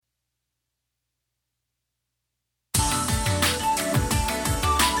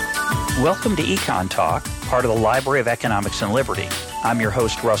Welcome to EconTalk, part of the Library of Economics and Liberty. I'm your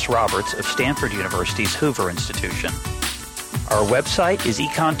host, Russ Roberts of Stanford University's Hoover Institution. Our website is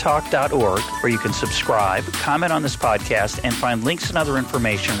econtalk.org, where you can subscribe, comment on this podcast, and find links and other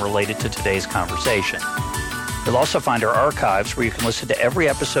information related to today's conversation. You'll also find our archives where you can listen to every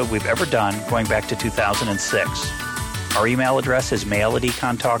episode we've ever done going back to 2006. Our email address is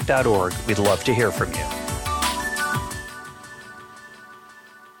mail@econtalk.org. We'd love to hear from you.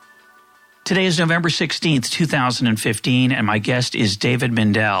 Today is November 16th, 2015, and my guest is David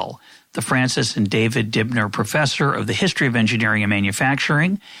Mindell, the Francis and David Dibner Professor of the History of Engineering and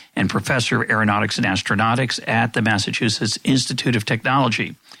Manufacturing and Professor of Aeronautics and Astronautics at the Massachusetts Institute of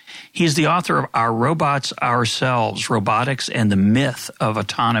Technology. He is the author of Our Robots, Ourselves, Robotics and the Myth of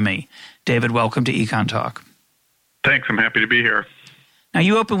Autonomy. David, welcome to EconTalk. Thanks. I'm happy to be here. Now,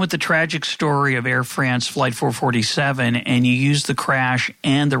 you open with the tragic story of Air France Flight 447, and you use the crash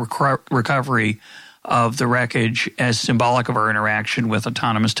and the recovery of the wreckage as symbolic of our interaction with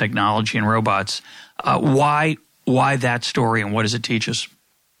autonomous technology and robots. Why that story, and what does it teach us?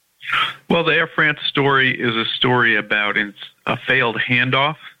 Well, the Air France story is a story about a failed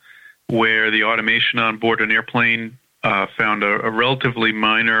handoff where the automation on board an airplane found a relatively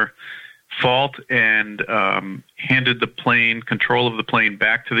minor fault and handed the plane, control of the plane,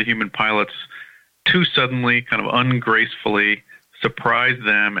 back to the human pilots too suddenly, kind of ungracefully, surprised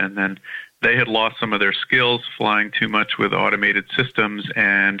them, and then they had lost some of their skills flying too much with automated systems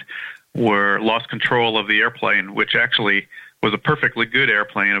and lost control of the airplane, which actually was a perfectly good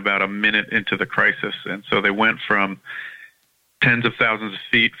airplane about a minute into the crisis. And so they went from tens of thousands of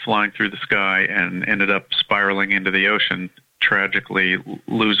feet flying through the sky and ended up spiraling into the ocean, tragically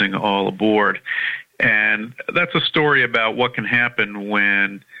losing all aboard. And that's a story about what can happen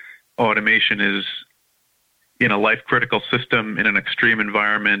when automation is in a life-critical system in an extreme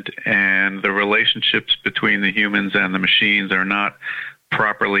environment and the relationships between the humans and the machines are not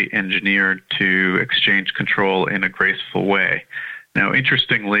properly engineered to exchange control in a graceful way. Now,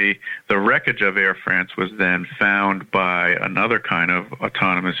 interestingly, the wreckage of Air France was then found by another kind of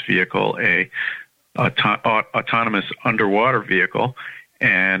autonomous vehicle, autonomous underwater vehicle,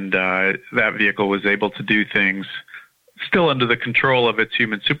 and that vehicle was able to do things still under the control of its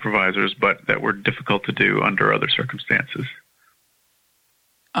human supervisors, but that were difficult to do under other circumstances.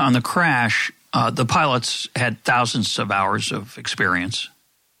 On the crash, the pilots had thousands of hours of experience.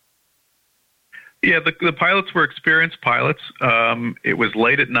 Yeah, the pilots were experienced pilots. It was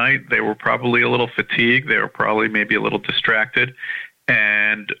late at night. They were probably a little fatigued. They were probably maybe a little distracted.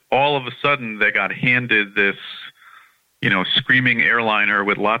 And all of a sudden, they got handed this, screaming airliner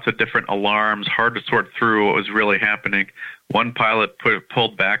with lots of different alarms, hard to sort through what was really happening. One pilot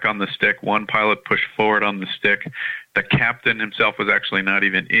pulled back on the stick. One pilot pushed forward on the stick. The captain himself was actually not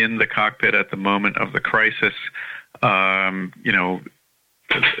even in the cockpit at the moment of the crisis. The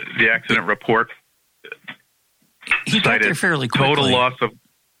accident report he got there fairly quickly.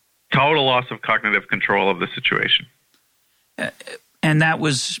 Total loss of cognitive control of the situation. And that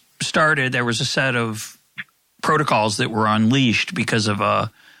was started, there was a set of protocols that were unleashed because of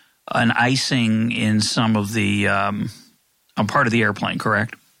an icing in some of the part of the airplane,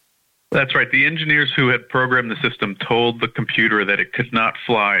 correct? That's right. The engineers who had programmed the system told the computer that it could not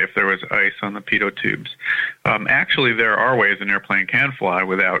fly if there was ice on the pitot tubes. Actually, there are ways an airplane can fly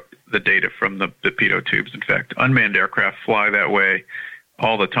without the data from the pitot tubes. In fact, unmanned aircraft fly that way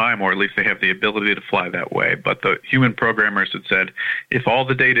all the time, or at least they have the ability to fly that way. But the human programmers had said, if all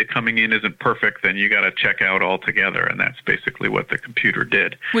the data coming in isn't perfect, then you got to check out altogether, and that's basically what the computer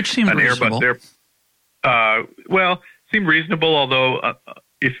did. Which seemed reasonable. Seemed reasonable, although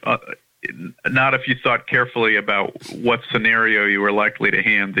not if you thought carefully about what scenario you were likely to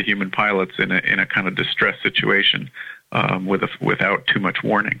hand the human pilots in a kind of distress situation without too much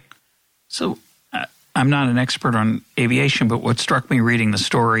warning. So I'm not an expert on aviation, but what struck me reading the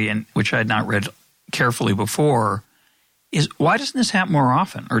story, and which I had not read carefully before, is why doesn't this happen more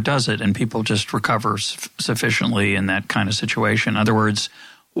often, or does it, and people just recover sufficiently in that kind of situation? In other words,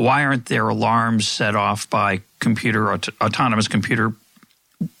 why aren't there alarms set off by autonomous computer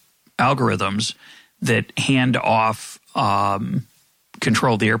algorithms that hand off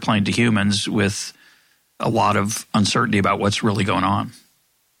control of the airplane to humans with a lot of uncertainty about what's really going on?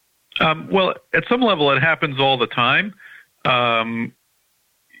 Well, at some level, it happens all the time.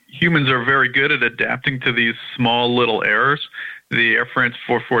 Humans are very good at adapting to these small little errors. The Air France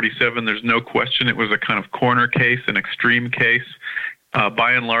 447, there's no question it was a kind of corner case, an extreme case.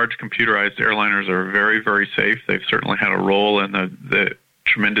 By and large, computerized airliners are very, very safe. They've certainly had a role in the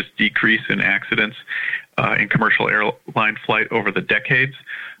tremendous decrease in accidents in commercial airline flight over the decades.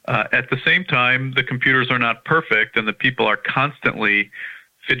 At the same time, the computers are not perfect, and the people are constantly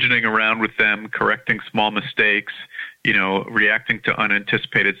fidgeting around with them, correcting small mistakes, reacting to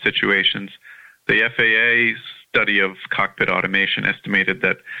unanticipated situations. The FAA study of cockpit automation estimated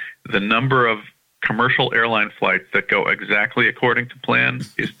that the number of commercial airline flights that go exactly according to plan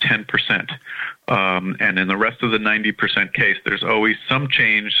is 10%. And in the rest of the 90% case, there's always some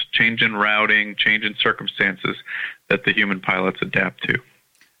change in routing, change in circumstances that the human pilots adapt to.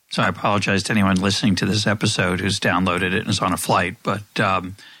 So I apologize to anyone listening to this episode who's downloaded it and is on a flight. But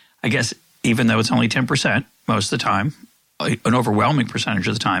I guess even though it's only 10% most of the time, an overwhelming percentage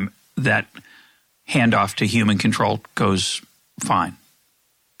of the time, that handoff to human control goes fine.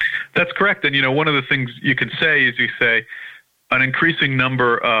 That's correct. And, one of the things you can say is an increasing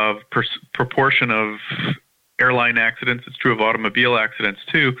number of proportion of airline accidents, it's true of automobile accidents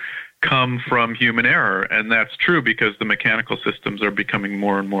too, come from human error. And that's true because the mechanical systems are becoming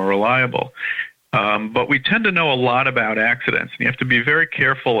more and more reliable. But we tend to know a lot about accidents. And you have to be very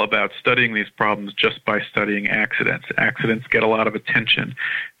careful about studying these problems just by studying accidents. Accidents get a lot of attention.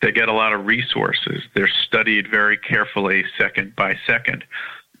 They get a lot of resources. They're studied very carefully second by second.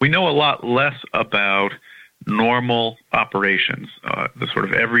 We know a lot less about normal operations, the sort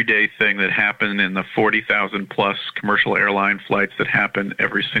of everyday thing that happen in the 40,000 plus commercial airline flights that happen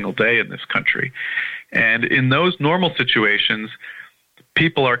every single day in this country. And in those normal situations,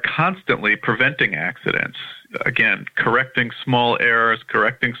 people are constantly preventing accidents. Again, correcting small errors,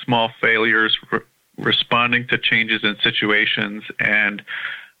 correcting small failures, responding to changes in situations. And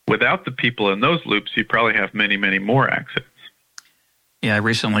without the people in those loops, you probably have many, many more accidents. Yeah, I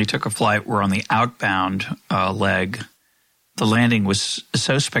recently took a flight where on the outbound leg, the landing was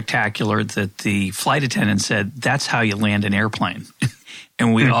so spectacular that the flight attendant said, "That's how you land an airplane."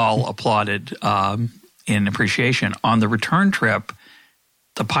 And we all applauded in appreciation. On the return trip,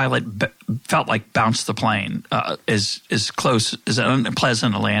 the pilot felt like bounced the plane as close, as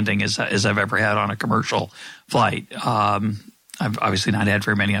unpleasant a landing as I've ever had on a commercial flight. I've obviously not had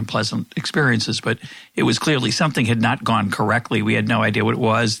very many unpleasant experiences, but it was clearly something had not gone correctly. We had no idea what it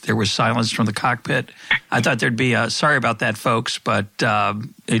was. There was silence from the cockpit. I thought there'd be a, sorry about that, folks, but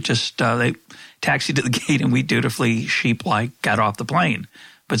it just, they taxied to the gate and we dutifully sheep-like got off the plane.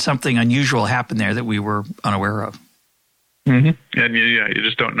 But something unusual happened there that we were unaware of. Mm-hmm. And you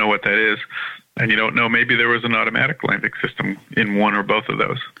just don't know what that is. And you don't know, maybe there was an automatic landing system in one or both of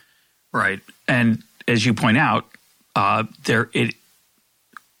those. Right. And as you point out, it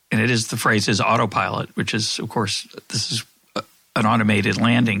is, the phrase is autopilot, which is, of course, this is an automated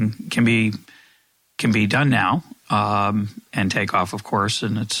landing can be done now, and takeoff, of course,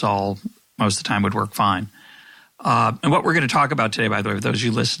 and it's all, most of the time would work fine. And what we're going to talk about today, by the way, for those of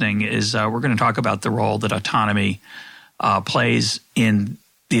you listening, is we're going to talk about the role that autonomy plays in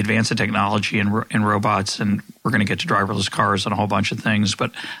the advance of technology and robots, and we're going to get to driverless cars and a whole bunch of things.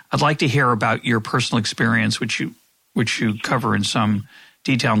 But I'd like to hear about your personal experience, which you cover in some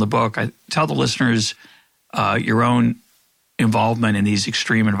detail in the book. I tell the listeners your own involvement in these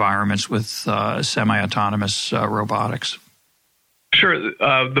extreme environments with semi-autonomous robotics. Sure.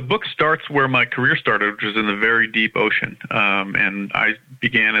 The book starts where my career started, which was in the very deep ocean. And I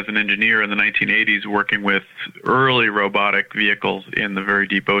began as an engineer in the 1980s working with early robotic vehicles in the very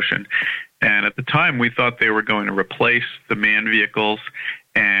deep ocean. And at the time, we thought they were going to replace the manned vehicles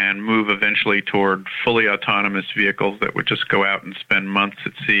and move eventually toward fully autonomous vehicles that would just go out and spend months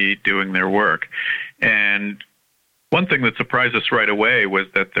at sea doing their work. And one thing that surprised us right away was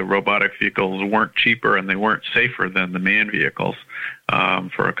that the robotic vehicles weren't cheaper and they weren't safer than the manned vehicles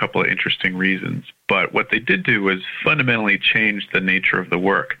for a couple of interesting reasons. But what they did do was fundamentally change the nature of the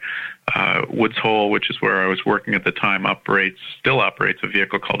work. Woods Hole, which is where I was working at the time, still operates a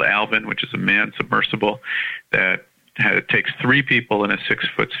vehicle called Alvin, which is a manned submersible that takes 3 people in a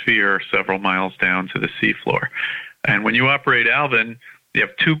 6-foot sphere several miles down to the seafloor. And when you operate Alvin, you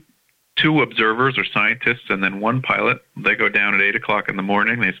have two observers or scientists and then one pilot. They go down at 8 o'clock in the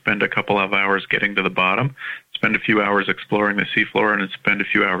morning. They spend a couple of hours getting to the bottom, spend a few hours exploring the seafloor, and then spend a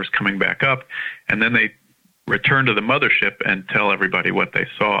few hours coming back up. And then they return to the mothership and tell everybody what they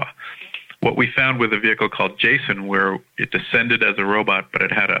saw. What we found with a vehicle called Jason, where it descended as a robot, but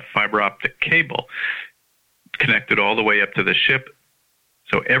it had a fiber optic cable connected all the way up to the ship.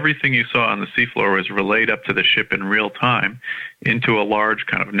 So everything you saw on the seafloor was relayed up to the ship in real time into a large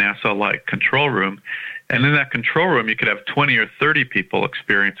kind of NASA-like control room. And in that control room, you could have 20 or 30 people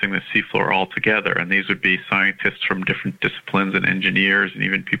experiencing the seafloor all together. And these would be scientists from different disciplines and engineers and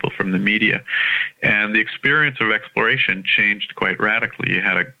even people from the media. And the experience of exploration changed quite radically. You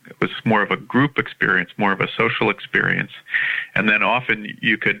had a was more of a group experience, more of a social experience. And then often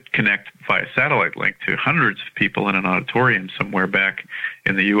you could connect via satellite link to hundreds of people in an auditorium somewhere back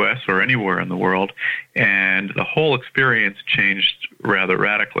in the U.S. or anywhere in the world. And the whole experience changed rather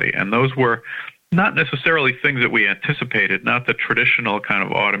radically. And those were not necessarily things that we anticipated, not the traditional kind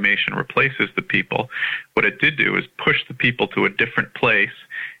of automation replaces the people. What it did do is push the people to a different place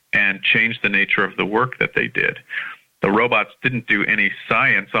and change the nature of the work that they did. The robots didn't do any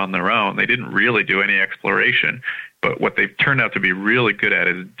science on their own. They didn't really do any exploration. But what they've turned out to be really good at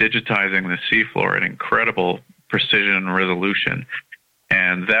is digitizing the seafloor at incredible precision and resolution.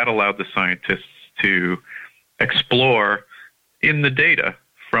 And that allowed the scientists to explore in the data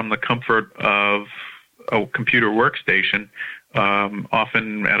from the comfort of a computer workstation,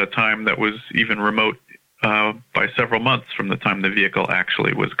 often at a time that was even remote by several months from the time the vehicle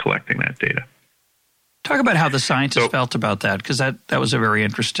actually was collecting that data. Talk about how the scientists felt about that, because that was a very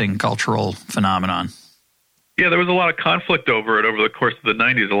interesting cultural phenomenon. Yeah, there was a lot of conflict over it over the course of the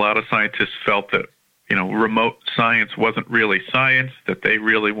 90s. A lot of scientists felt that, remote science wasn't really science, that they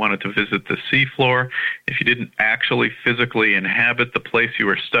really wanted to visit the seafloor. If you didn't actually physically inhabit the place you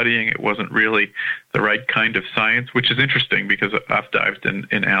were studying, it wasn't really the right kind of science, which is interesting because I've dived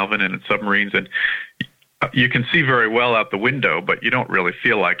in Alvin and in submarines, and you can see very well out the window, but you don't really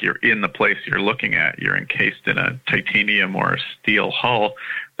feel like you're in the place you're looking at. You're encased in a titanium or a steel hull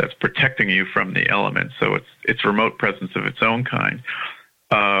that's protecting you from the elements. So it's remote presence of its own kind.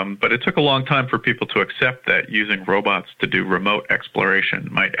 But it took a long time for people to accept that using robots to do remote exploration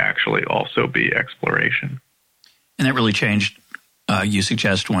might actually also be exploration. And that really changed, you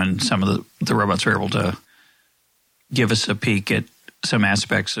suggest, when some of the robots were able to give us a peek at some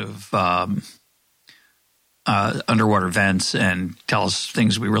aspects of underwater vents and tell us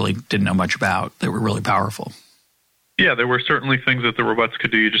things we really didn't know much about that were really powerful. Yeah, there were certainly things that the robots could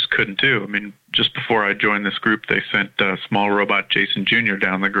do you just couldn't do. I mean, just before I joined this group, they sent a small robot, Jason Jr.,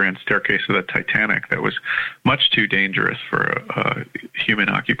 down the grand staircase of the Titanic that was much too dangerous for a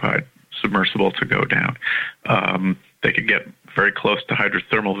human-occupied submersible to go down. They could get very close to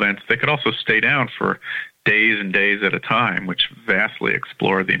hydrothermal vents. They could also stay down for days and days at a time, which vastly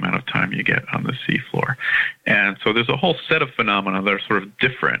explore the amount of time you get on the seafloor. And so there's a whole set of phenomena that are sort of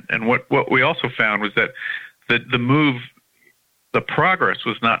different. And what we also found was that the progress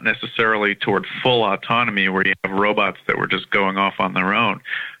was not necessarily toward full autonomy where you have robots that were just going off on their own.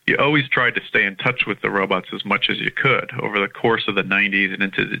 You always tried to stay in touch with the robots as much as you could. Over the course of the 90s and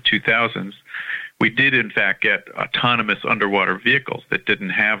into the 2000s, we did, in fact, get autonomous underwater vehicles that didn't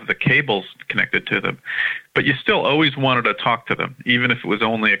have the cables connected to them. But you still always wanted to talk to them, even if it was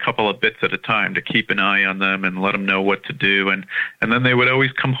only a couple of bits at a time, to keep an eye on them and let them know what to do. And then they would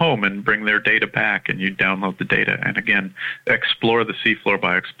always come home and bring their data back, and you'd download the data and, again, explore the seafloor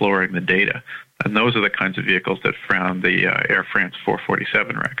by exploring the data. And those are the kinds of vehicles that found the Air France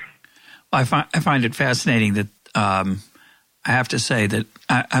 447 wreck. I find it fascinating that I have to say that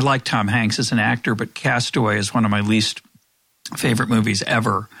I like Tom Hanks as an actor, but Castaway is one of my least favorite movies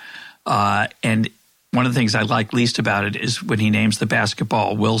ever. And one of the things I like least about it is when he names the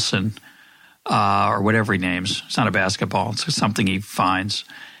basketball Wilson or whatever he names. It's not a basketball. It's something he finds.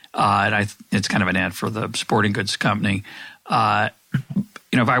 And it's kind of an ad for the sporting goods company.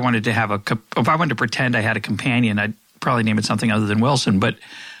 If I wanted to pretend I had a companion, I'd probably name it something other than Wilson. But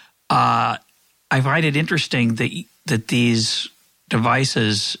I find it interesting that these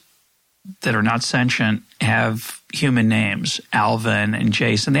devices that are not sentient have human names, Alvin and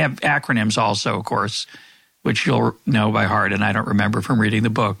Jason. They have acronyms also, of course, which you'll know by heart, and I don't remember from reading the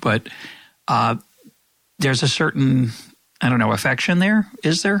book. But there's a certain, affection there.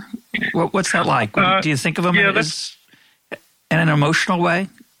 Is there? What's that like? Do you think of them as in an emotional way?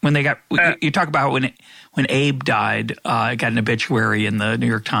 When they got, you talk about when Abe died, it got an obituary in the New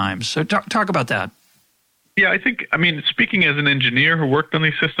York Times. So talk about that. Yeah, speaking as an engineer who worked on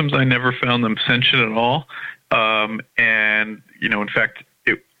these systems, I never found them sentient at all. In fact,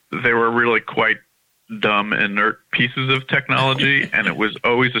 they were really quite dumb, inert pieces of technology, and it was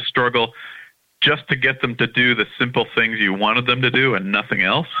always a struggle just to get them to do the simple things you wanted them to do and nothing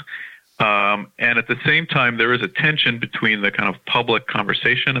else. And at the same time, there is a tension between the kind of public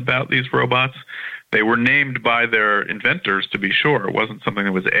conversation about these robots. They were named by their inventors, to be sure. It wasn't something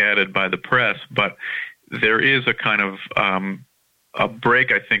that was added by the press, but there is a kind of a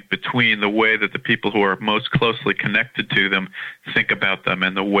break, I think, between the way that the people who are most closely connected to them think about them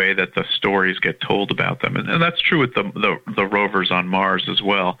and the way that the stories get told about them. And that's true with the rovers on Mars as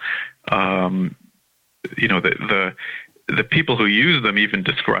well. The people who use them even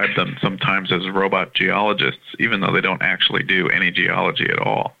describe them sometimes as robot geologists, even though they don't actually do any geology at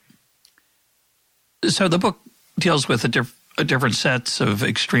all. So the book deals with different sets of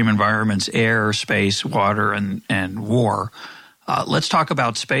extreme environments: air, space, water, and war. Let's talk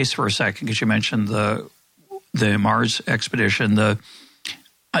about space for a second, because you mentioned the Mars expedition.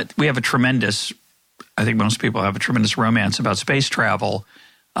 We have I think most people have a tremendous romance about space travel,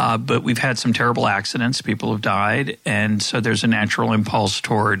 but we've had some terrible accidents. People have died, and so there's a natural impulse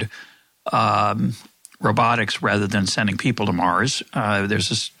toward robotics rather than sending people to Mars. There's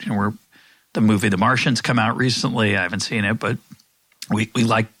this, the movie The Martian's come out recently. I haven't seen it, but we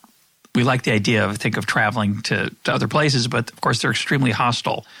like the idea of traveling to other places, but of course they're extremely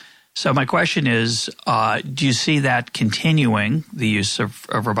hostile. So my question is, do you see that continuing, the use of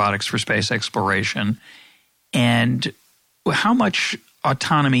robotics for space exploration? And how much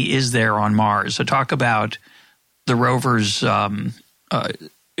autonomy is there on Mars? So talk about the rovers.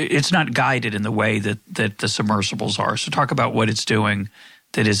 It's not guided in the way that the submersibles are. So talk about what it's doing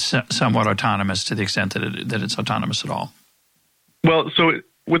that is somewhat autonomous, to the extent that it's autonomous at all. Well, so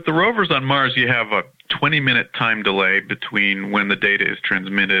with the rovers on Mars, you have a 20-minute time delay between when the data is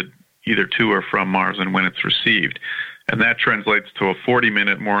transmitted either to or from Mars and when it's received. And that translates to a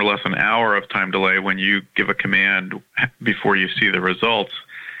 40-minute, more or less an hour of time delay when you give a command before you see the results.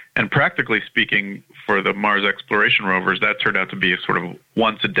 And practically speaking, for the Mars exploration rovers, that turned out to be a sort of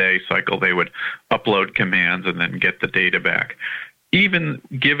once-a-day cycle. They would upload commands and then get the data back. Even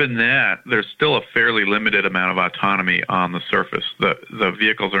given that, there's still a fairly limited amount of autonomy on the surface. The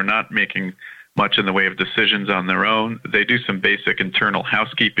vehicles are not making much in the way of decisions on their own. They do some basic internal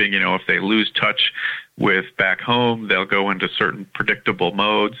housekeeping. If they lose touch with back home, they'll go into certain predictable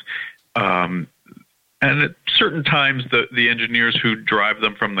modes. And at certain times, the engineers who drive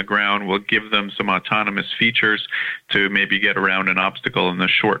them from the ground will give them some autonomous features to maybe get around an obstacle in the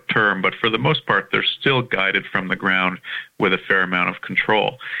short term. But for the most part, they're still guided from the ground with a fair amount of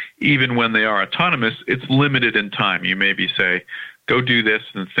control. Even when they are autonomous, it's limited in time. You maybe say, go do this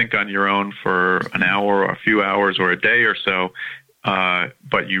and think on your own for an hour or a few hours or a day or so.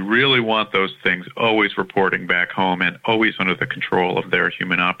 But you really want those things always reporting back home and always under the control of their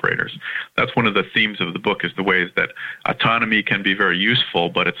human operators. That's one of the themes of the book, is the ways that autonomy can be very useful,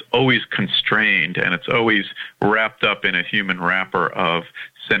 but it's always constrained and it's always wrapped up in a human wrapper of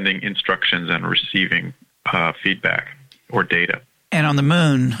sending instructions and receiving feedback or data. And on the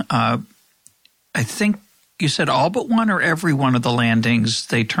moon, I think you said all but one or every one of the landings,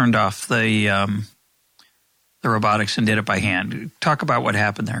 they turned off the robotics and did it by hand. Talk about what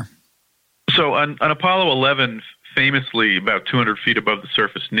happened there. So on Apollo 11, famously about 200 feet above the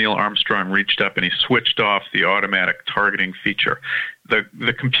surface, Neil Armstrong reached up and he switched off the automatic targeting feature.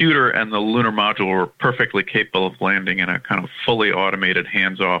 The computer and the lunar module were perfectly capable of landing in a kind of fully automated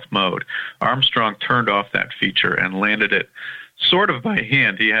hands-off mode. Armstrong turned off that feature and landed it sort of by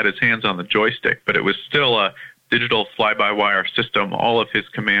hand. He had his hands on the joystick, but it was still a digital fly-by-wire system. All of his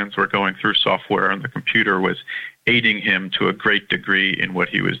commands were going through software, and the computer was aiding him to a great degree in what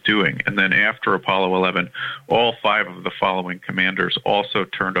he was doing. And then after Apollo 11, all 5 of the following commanders also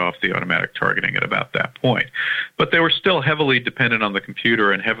turned off the automatic targeting at about that point. But they were still heavily dependent on the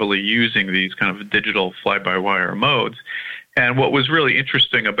computer and heavily using these kind of digital fly-by-wire modes. And what was really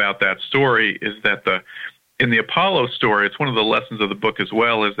interesting about that story is that in the Apollo story, it's one of the lessons of the book as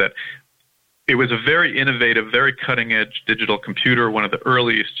well, is that it was a very innovative, very cutting-edge digital computer, one of the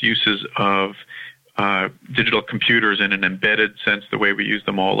earliest uses of digital computers in an embedded sense, the way we use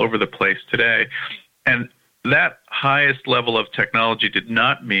them all over the place today. And that highest level of technology did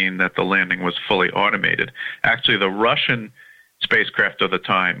not mean that the landing was fully automated. Actually, the Russian spacecraft of the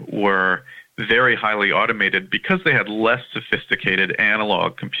time were very highly automated because they had less sophisticated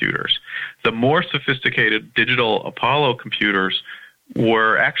analog computers. The more sophisticated digital Apollo computers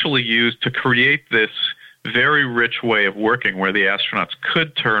were actually used to create this very rich way of working where the astronauts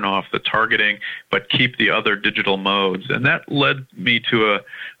could turn off the targeting but keep the other digital modes. And that led me to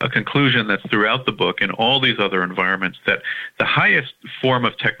a conclusion that's throughout the book in all these other environments, that the highest form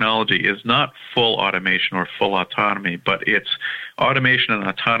of technology is not full automation or full autonomy, but it's automation and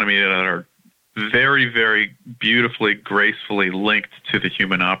autonomy that are very, very beautifully, gracefully linked to the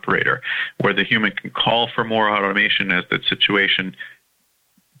human operator, where the human can call for more automation as the situation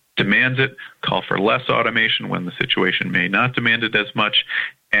demands it, call for less automation when the situation may not demand it as much,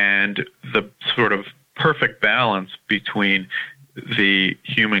 and the sort of perfect balance between the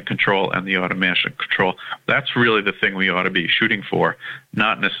human control and the automation control. That's really the thing we ought to be shooting for,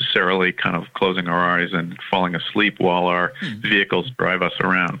 not necessarily kind of closing our eyes and falling asleep while our vehicles drive us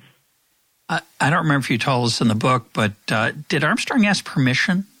around. I don't remember if you told us in the book, but did Armstrong ask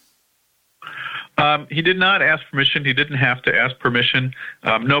permission? He did not ask permission. He didn't have to ask permission.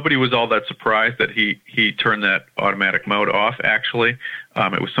 Nobody was all that surprised that he turned that automatic mode off, actually.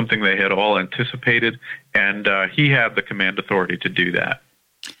 It was something they had all anticipated, and he had the command authority to do that.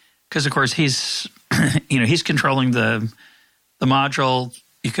 Because, of course, he's controlling the module.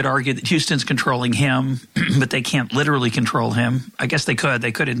 You could argue that Houston's controlling him, but they can't literally control him. I guess they could.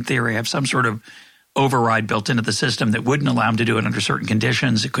 They could, in theory, have some sort of override built into the system that wouldn't allow him to do it under certain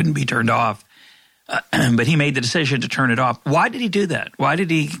conditions. It couldn't be turned off. But he made the decision to turn it off. Why did he do that? Why did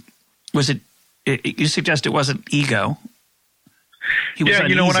he – you suggest it wasn't ego. He was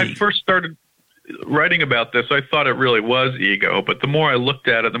uneasy. When I first started writing about this, I thought it really was ego. But the more I looked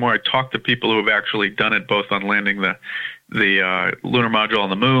at it, the more I talked to people who have actually done it, both on landing the lunar module on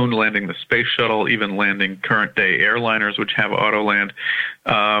the moon, landing the space shuttle, even landing current-day airliners, which have auto-land.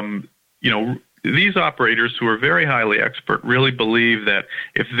 These operators who are very highly expert really believe that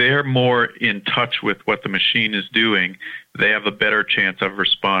if they're more in touch with what the machine is doing, they have a better chance of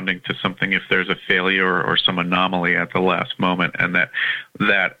responding to something if there's a failure or some anomaly at the last moment. And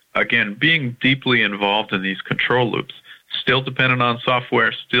that again, being deeply involved in these control loops, still dependent on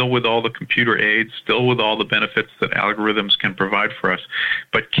software, still with all the computer aids, still with all the benefits that algorithms can provide for us,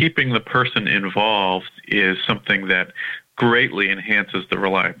 but keeping the person involved is something that greatly enhances the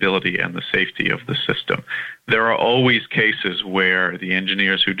reliability and the safety of the system. There are always cases where the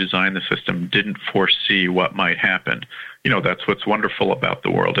engineers who designed the system didn't foresee what might happen. That's what's wonderful about the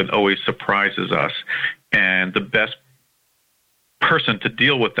world. It always surprises us. And the best person to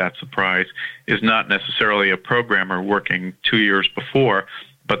deal with that surprise is not necessarily a programmer working 2 years before,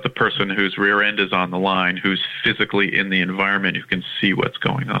 but the person whose rear end is on the line, who's physically in the environment, who can see what's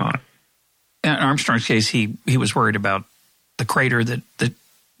going on. In Armstrong's case, he was worried about the crater, the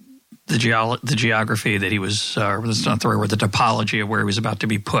geography that he was, that's not the right word, the topology of where he was about to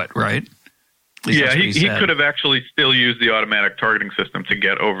be put, right? Yeah, he could have actually still used the automatic targeting system to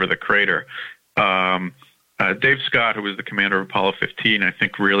get over the crater. Dave Scott, who was the commander of Apollo 15, I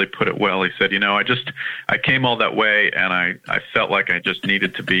think really put it well. He said, I came all that way and I felt like I just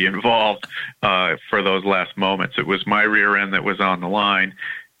needed to be involved for those last moments. It was my rear end that was on the line.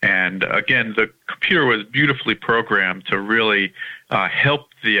 And again, the computer was beautifully programmed to really help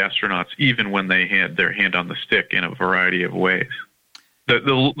the astronauts even when they had their hand on the stick in a variety of ways. The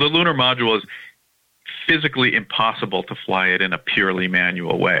lunar module is physically impossible to fly it in a purely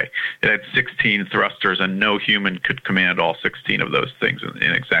manual way. It had 16 thrusters, and no human could command all 16 of those things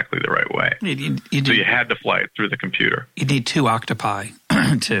in exactly the right way. So you had to fly it through the computer. You need 2 octopi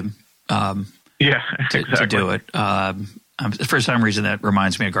to do it. For some reason, that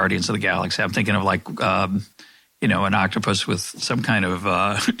reminds me of Guardians of the Galaxy. I'm thinking of an octopus with some kind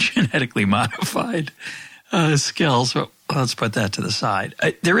of genetically modified skills. So let's put that to the side.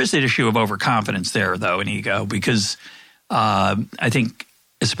 There is an issue of overconfidence there, though, in ego, because I think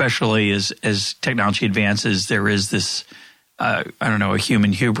especially as technology advances, there is this, a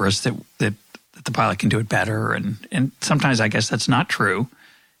human hubris that the pilot can do it better. And sometimes I guess that's not true.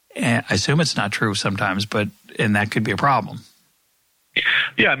 I assume it's not true sometimes, and that could be a problem.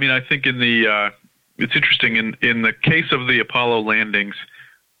 Yeah, I think it's interesting in the case of the Apollo landings,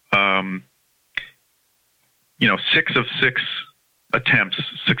 6 of 6 attempts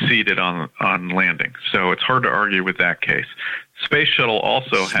succeeded on landing, so it's hard to argue with that case. Space Shuttle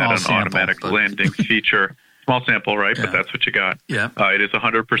also had an automatic landing feature. Small sample, right? Yeah. But that's what you got. Yeah, it is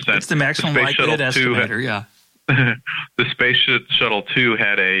 100%. It's the maximum likelihood estimator. Yeah. The Space Shuttle 2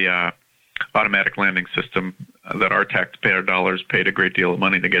 had a automatic landing system that our taxpayer dollars paid a great deal of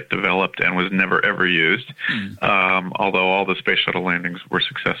money to get developed and was never, ever used, although all the Space Shuttle landings were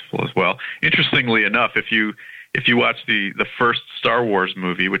successful as well. Interestingly enough, if you watch the first Star Wars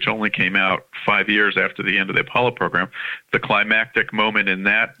movie, which only came out 5 years after the end of the Apollo program, the climactic moment in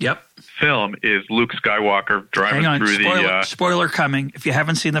that film is Luke Skywalker driving through spoiler coming. If you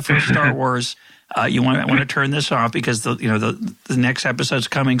haven't seen the first Star Wars, you might want to turn this off because the next episode's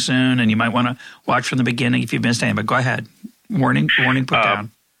coming soon, and you might want to watch from the beginning if you've missed anything. But go ahead. Warning put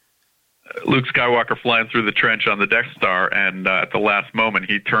down. Luke Skywalker flying through the trench on the Death Star, and at the last moment,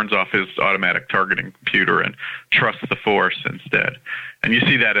 he turns off his automatic targeting computer and trusts the Force instead. And you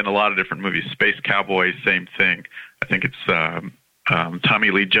see that in a lot of different movies. Space Cowboys, same thing. I think it's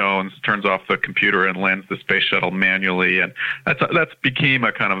Tommy Lee Jones turns off the computer and lands the space shuttle manually, and that's became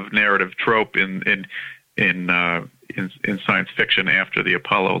a kind of narrative trope in science fiction after the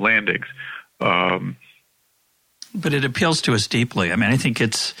Apollo landings. But it appeals to us deeply. I think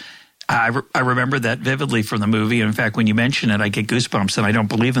it's. I remember that vividly from the movie. In fact, when you mention it, I get goosebumps, and I don't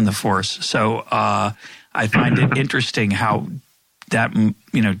believe in the Force. So I find it interesting how that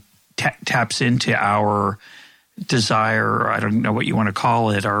taps into our desire, I don't know what you want to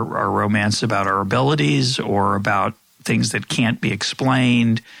call it, our romance about our abilities or about things that can't be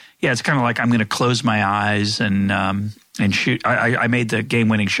explained. Yeah, it's kind of like I'm going to close my eyes and shoot. I made the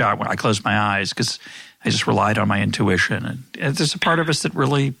game-winning shot when I closed my eyes because I just relied on my intuition. And there's a part of us that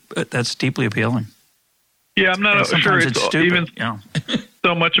really that's deeply appealing. Yeah, I'm not sure it's stupid, even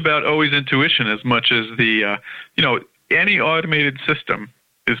so much about always intuition as much as the any automated system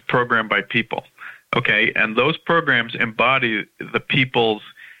is programmed by people. Okay, and those programs embody the people's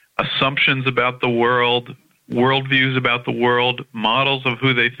assumptions about the world, worldviews about the world, models of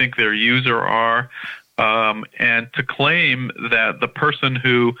who they think their user are, and to claim that the person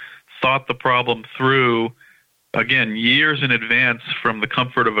who thought the problem through, again, years in advance from the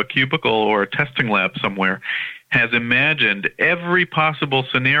comfort of a cubicle or a testing lab somewhere, has imagined every possible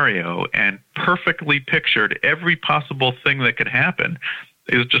scenario and perfectly pictured every possible thing that could happen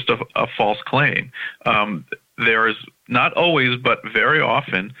is just a false claim. There is not always, but very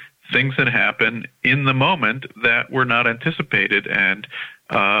often, things that happen in the moment that were not anticipated, and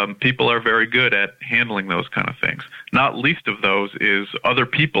people are very good at handling those kind of things. Not least of those is other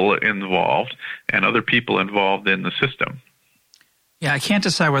people involved and other people involved in the system. Yeah, I can't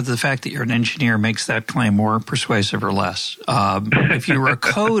decide whether the fact that you're an engineer makes that claim more persuasive or less. If you were a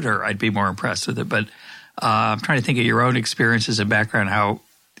coder, I'd be more impressed with it, but I'm trying to think of your own experiences and background, how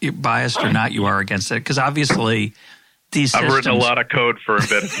biased or not you are against it. Because obviously these systems— I've written a lot of code for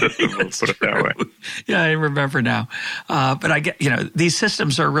embedded systems, let's put it that way. Yeah, I remember now. But I get, these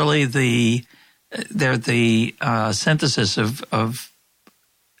systems are really they're the synthesis of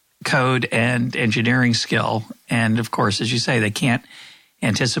code and engineering skill. And of course, as you say, they can't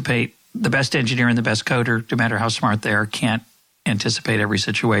anticipate. The best engineer and the best coder, no matter how smart they are, can't anticipate every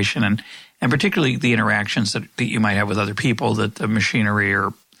situation, and particularly the interactions that you might have with other people that the machinery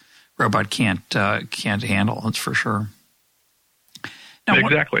or robot can't handle. That's for sure. Now,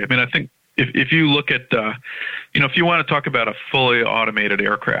 exactly. I mean, I think if you look at if you want to talk about a fully automated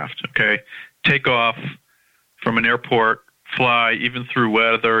aircraft, okay, take off from an airport, fly even through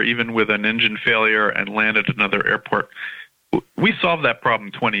weather, even with an engine failure, and land at another airport. We solved that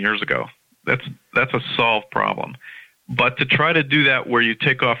problem 20 years ago. That's a solved problem. But to try to do that where you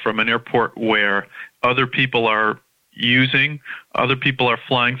take off from an airport where other people are other people are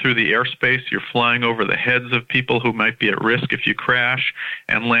flying through the airspace, you're flying over the heads of people who might be at risk if you crash,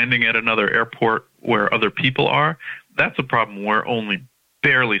 and landing at another airport where other people are, that's a problem we're only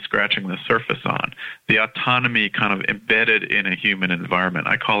barely scratching the surface on. The autonomy kind of embedded in a human environment.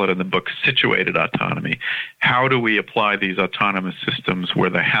 I call it in the book situated autonomy. How do we apply these autonomous systems where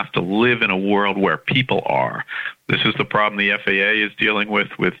they have to live in a world where people are? This is the problem the FAA is dealing with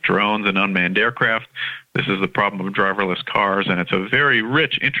drones and unmanned aircraft. This is the problem of driverless cars, and it's a very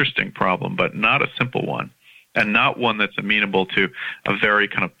rich, interesting problem, but not a simple one, and not one that's amenable to a very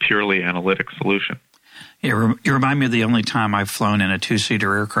kind of purely analytic solution. You remind me of the only time I've flown in a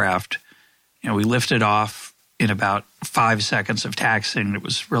two-seater aircraft. We lifted off in about 5 seconds of taxiing. It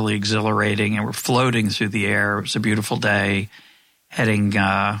was really exhilarating, and we're floating through the air. It was a beautiful day. Heading,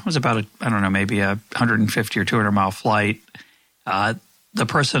 it was about maybe a 150 or 200 mile flight. The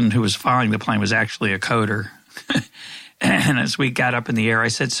person who was flying the plane was actually a coder. And as we got up in the air, I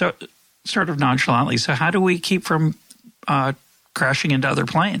said, so sort of nonchalantly, so how do we keep from crashing into other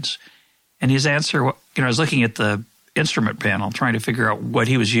planes? And his answer, I was looking at the instrument panel trying to figure out what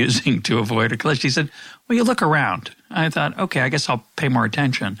he was using to avoid a collision. He said, well, you look around. I thought, okay, I guess I'll pay more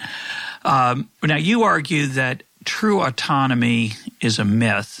attention. Now, you argue that true autonomy is a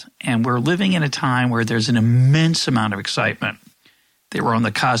myth, and we're living in a time where there's an immense amount of excitement. They were on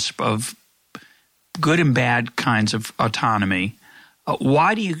the cusp of good and bad kinds of autonomy.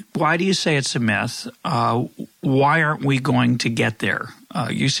 Why do you say it's a myth? Why aren't we going to get there?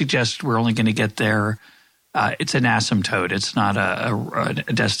 You suggest we're only going to get there. It's an asymptote. It's not a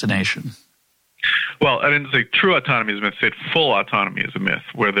destination. Well, I didn't say true autonomy is a myth. I said full autonomy is a myth,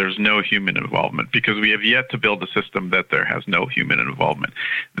 where there's no human involvement, because we have yet to build a system that there has no human involvement.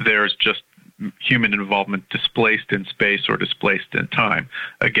 There's just human involvement displaced in space or displaced in time.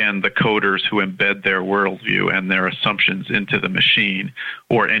 Again, the coders who embed their worldview and their assumptions into the machine,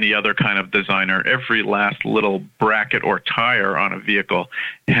 or any other kind of designer. Every last little bracket or tire on a vehicle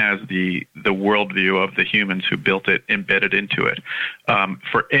has the worldview of the humans who built it embedded into it.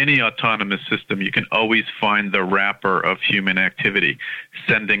 For any autonomous system, you can always find the wrapper of human activity,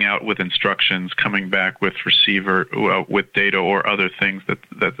 sending out with instructions, coming back with receiver, with data or other things that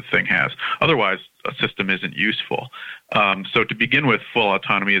the thing has. otherwise a system isn't useful. So to begin with, full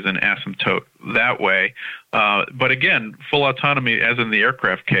autonomy is an asymptote that way. But again, full autonomy, as in the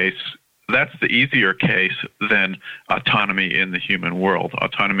aircraft case, that's the easier case than autonomy in the human world.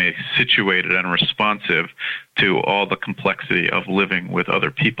 Autonomy situated and responsive to all the complexity of living with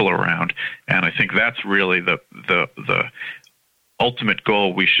other people around. And I think that's really the ultimate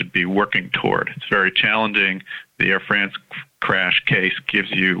goal we should be working toward. It's very challenging. The Air France crash case gives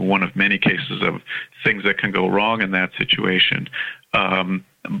you one of many cases of things that can go wrong in that situation.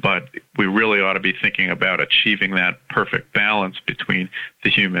 But we really ought to be thinking about achieving that perfect balance between the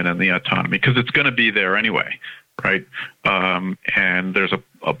human and the autonomy, because it's going to be there anyway, right? And there's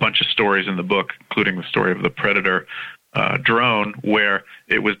a bunch of stories in the book, including the story of the Predator drone, where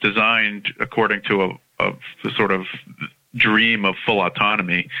it was designed according to a sort of dream of full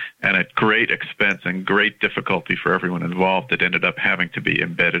autonomy, and at great expense and great difficulty for everyone involved, it ended up having to be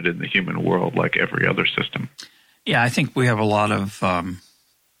embedded in the human world like every other system. Yeah, I think we have a lot of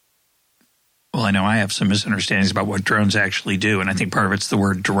well, I know I have some misunderstandings about what drones actually do, and I think part of it's the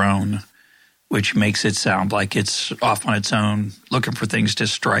word drone, which makes it sound like it's off on its own, looking for things to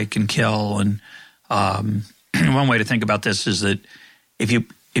strike and kill. And one way to think about this is that if you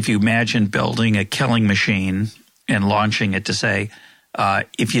imagine building a killing machine and launching it to say,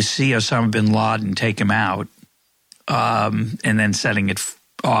 if you see Osama bin Laden, take him out, and then setting it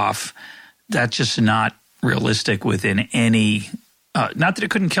off, that's just not realistic within any not that it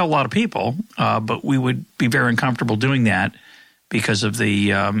couldn't kill a lot of people, but we would be very uncomfortable doing that because of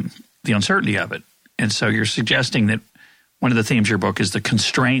the uncertainty of it. And so you're suggesting that one of the themes of your book is the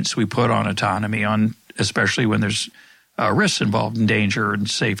constraints we put on autonomy, especially when there's risks involved in danger and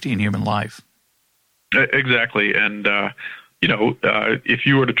safety and human life. Exactly. And, if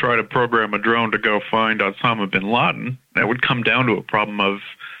you were to try to program a drone to go find Osama bin Laden, that would come down to a problem of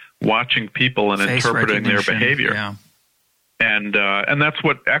watching people and Face interpreting their behavior. Yeah. And that's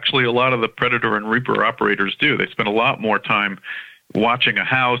what actually a lot of the Predator and Reaper operators do. They spend a lot more time watching a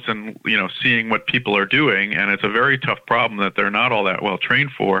house and, seeing what people are doing. And it's a very tough problem that they're not all that well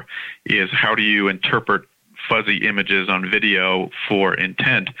trained for, is how do you interpret fuzzy images on video for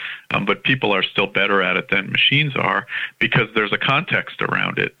intent? But people are still better at it than machines are, because there's a context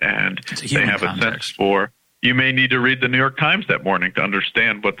around it. And they have a sense for, you may need to read the New York Times that morning to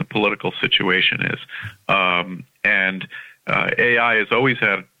understand what the political situation is. AI has always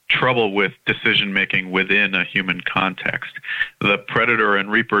had trouble with decision-making within a human context. The Predator and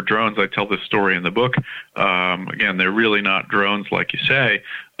Reaper drones, I tell this story in the book, again, they're really not drones like you say.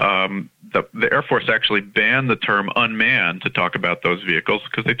 The Air Force actually banned the term unmanned to talk about those vehicles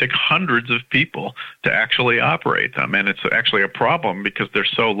because they take hundreds of people to actually operate them, and it's actually a problem because they're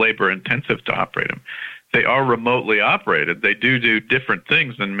so labor-intensive to operate them. They are remotely operated. They do different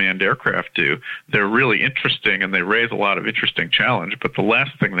things than manned aircraft do. They're really interesting, and they raise a lot of interesting challenge, but the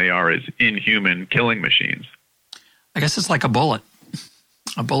last thing they are is inhuman killing machines. I guess it's like a bullet.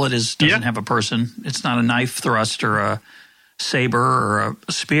 A bullet doesn't have a person. It's not a knife thrust or a saber or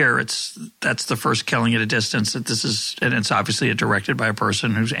a spear. That's the first killing at a distance. And it's obviously directed by a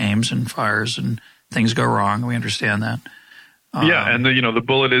person who aims and fires, and things go wrong. We understand that. And the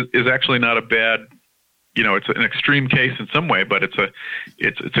bullet is actually not a bad. It's an extreme case in some way, but it's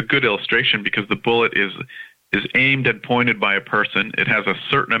a good illustration because the bullet is aimed and pointed by a person. It has a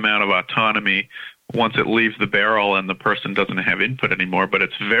certain amount of autonomy once it leaves the barrel and the person doesn't have input anymore, but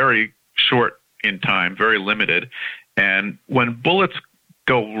it's very short in time, very limited. And when bullets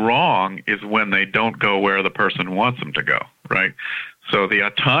go wrong is when they don't go where the person wants them to go, right? So the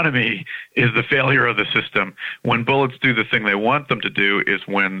autonomy is the failure of the system. When bullets do the thing they want them to do is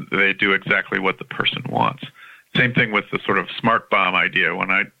when they do exactly what the person wants. Same thing with the sort of smart bomb idea. When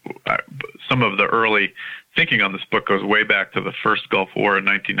some of the early thinking on this book goes way back to the first Gulf War in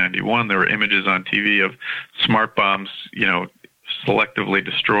 1991. There were images on TV of smart bombs, selectively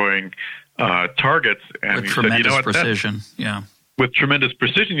destroying targets. And with tremendous precision, with tremendous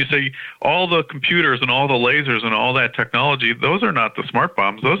precision, you say all the computers and all the lasers and all that technology, those are not the smart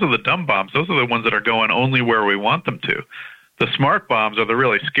bombs. Those are the dumb bombs. Those are the ones that are going only where we want them to. The smart bombs are the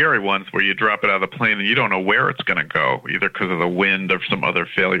really scary ones where you drop it out of the plane and you don't know where it's going to go, either because of the wind or some other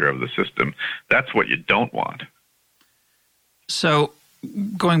failure of the system. That's what you don't want. So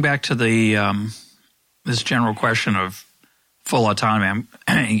going back to the this general question of full autonomy,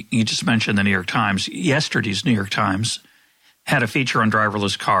 you just mentioned the New York Times. Yesterday's New York Times had a feature on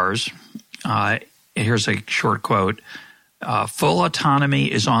driverless cars. Here's a short quote. Full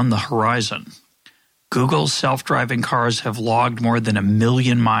autonomy is on the horizon. Google's self-driving cars have logged more than 1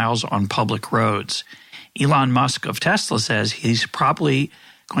 million miles on public roads. Elon Musk of Tesla says he's probably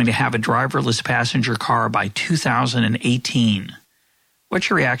going to have a driverless passenger car by 2018. What's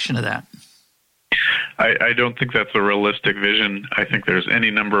your reaction to that? I don't think that's a realistic vision. I think there's any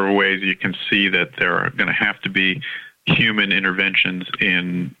number of ways you can see that there are going to have to be human interventions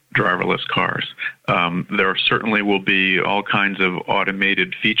in driverless cars. There certainly will be all kinds of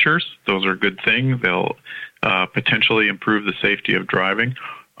automated features. Those are good things. They'll potentially improve the safety of driving.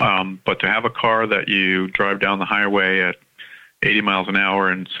 But to have a car that you drive down the highway at 80 miles an hour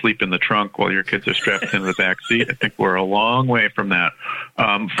and sleep in the trunk while your kids are strapped into the back seat, I think we're a long way from that.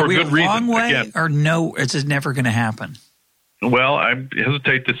 For good reason. A long way, again, or no, it's never going to happen? Well, I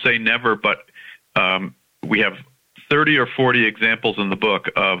hesitate to say never, but we have 30 or 40 examples in the book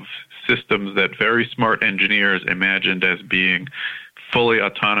of systems that very smart engineers imagined as being fully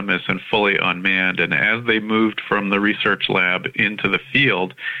autonomous and fully unmanned. And as they moved from the research lab into the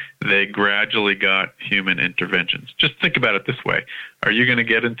field, they gradually got human interventions. Just think about it this way. Are you going to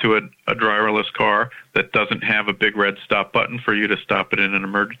get into a driverless car that doesn't have a big red stop button for you to stop it in an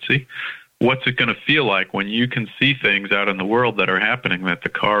emergency? What's it going to feel like when you can see things out in the world that are happening that the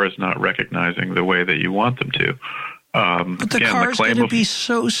car is not recognizing the way that you want them to? But the car is going to be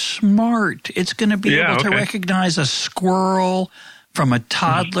so smart. It's going to be able to recognize a squirrel from a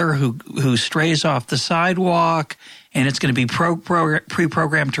toddler who strays off the sidewalk, and it's going to be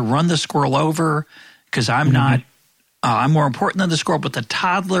pre-programmed to run the squirrel over because I'm not I'm more important than the squirrel, but the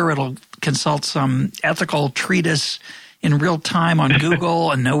toddler, it'll consult some ethical treatise in real time on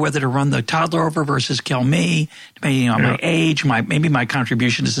Google and know whether to run the toddler over versus kill me, depending on my age, maybe my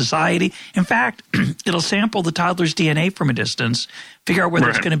contribution to society. In fact, it'll sample the toddler's DNA from a distance, figure out whether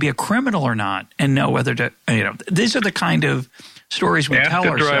it's going to be a criminal or not, and know whether to, these are the kind of stories we tell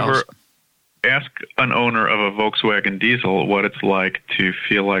ourselves. Ask an owner of a Volkswagen diesel what it's like to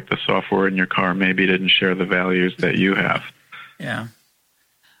feel like the software in your car maybe didn't share the values that you have. Yeah.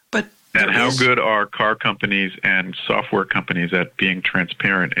 And how good are car companies and software companies at being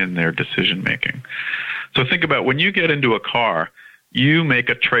transparent in their decision making? So think about when you get into a car, you make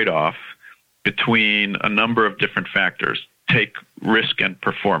a trade-off between a number of different factors. Take risk and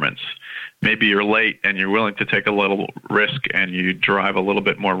performance. Maybe you're late and you're willing to take a little risk and you drive a little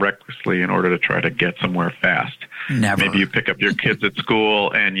bit more recklessly in order to try to get somewhere fast. Never. Maybe you pick up your kids at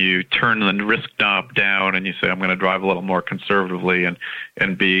school and you turn the risk knob down and you say, I'm going to drive a little more conservatively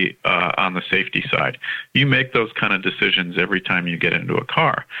and be on the safety side. You make those kind of decisions every time you get into a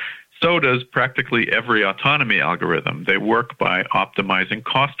car. So does practically every autonomy algorithm. They work by optimizing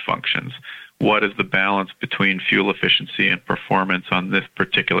cost functions. What is the balance between fuel efficiency and performance on this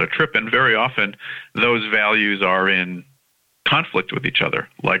particular trip? And very often, those values are in conflict with each other,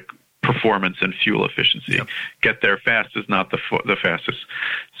 like performance and fuel efficiency. Yep. Get there fast is not the fastest.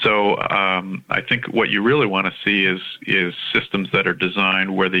 So I think what you really want to see is systems that are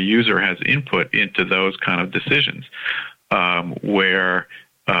designed where the user has input into those kind of decisions, where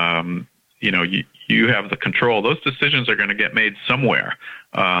you have the control. Those decisions are going to get made somewhere,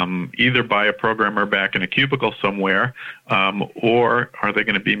 either by a programmer back in a cubicle somewhere, or are they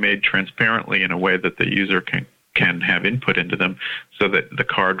going to be made transparently in a way that the user can have input into them so that the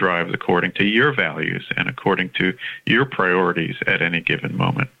car drives according to your values and according to your priorities at any given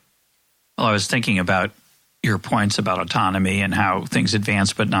moment. Well, I was thinking about your points about autonomy and how things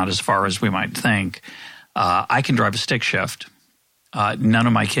advance, but not as far as we might think. I can drive a stick shift. None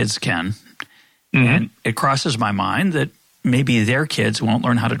of my kids can. Mm-hmm. And it crosses my mind that maybe their kids won't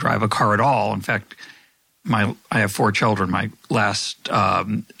learn how to drive a car at all. In fact, I have 4 children. My last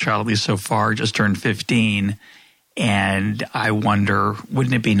child, at least so far, just turned 15. And I wonder,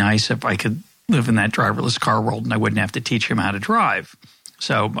 wouldn't it be nice if I could live in that driverless car world and I wouldn't have to teach him how to drive?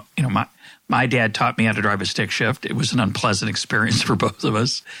 So, my dad taught me how to drive a stick shift. It was an unpleasant experience for both of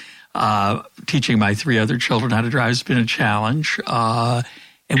us. Teaching my 3 other children how to drive has been a challenge. It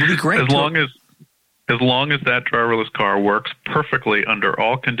would be great. As long as that driverless car works perfectly under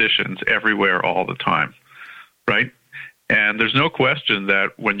all conditions, everywhere, all the time, right? And there's no question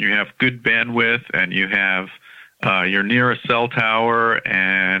that when you have good bandwidth and you have you're near a cell tower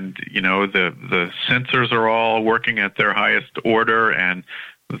and the sensors are all working at their highest order and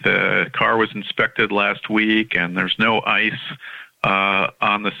the car was inspected last week and there's no ice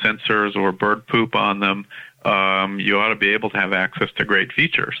on the sensors or bird poop on them, you ought to be able to have access to great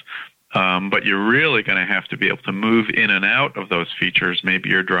features. But you're really going to have to be able to move in and out of those features. Maybe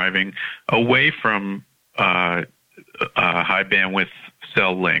you're driving away from high bandwidth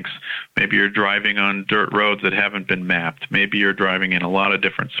cell links. Maybe you're driving on dirt roads that haven't been mapped. Maybe you're driving in a lot of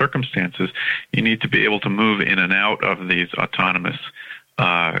different circumstances. You need to be able to move in and out of these autonomous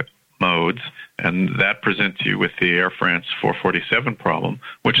modes, and that presents you with the Air France 447 problem,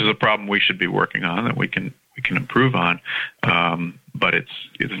 which is a problem we should be working on that we can improve on. But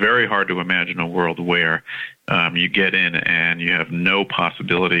it's very hard to imagine a world where you get in and you have no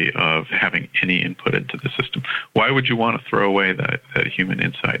possibility of having any input into the system. Why would you want to throw away that human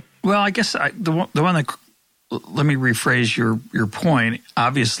insight? Well, I guess the one that, let me rephrase your point.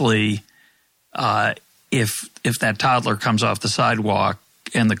 Obviously, if that toddler comes off the sidewalk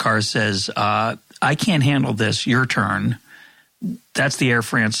and the car says, I can't handle this, your turn, that's the Air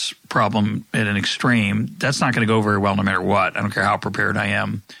France problem at an extreme. That's not going to go very well no matter what. I don't care how prepared I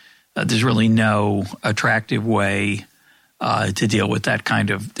am. There's really no attractive way to deal with that kind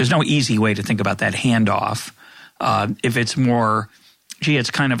of – there's no easy way to think about that handoff. If it's more, gee,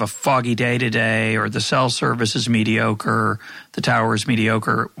 it's kind of a foggy day today, or the cell service is mediocre, the tower is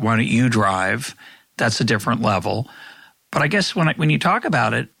mediocre, why don't you drive? That's a different level. But I guess when you talk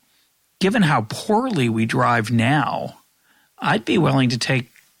about it, given how poorly we drive now, I'd be willing to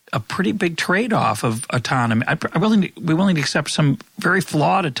take a pretty big trade-off of autonomy. I'd be willing to accept some very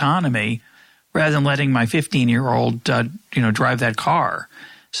flawed autonomy rather than letting my 15-year-old drive that car.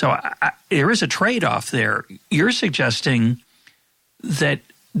 So there is a trade-off there. You're suggesting that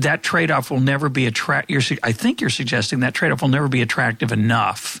trade-off will never be I think you're suggesting that trade-off will never be attractive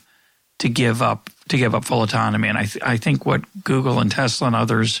enough to give up full autonomy. And I think what Google and Tesla and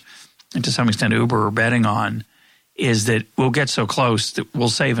others, and to some extent Uber, are betting on is that we'll get so close that we'll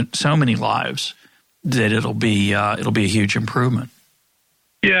save so many lives that it'll be a huge improvement.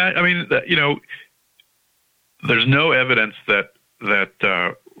 Yeah, I mean, there's no evidence that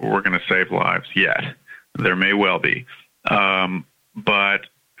we're going to save lives yet. There may well be, but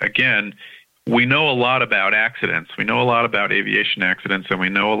again, we know a lot about accidents. We know a lot about aviation accidents, and we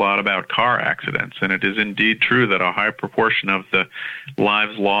know a lot about car accidents. And it is indeed true that a high proportion of the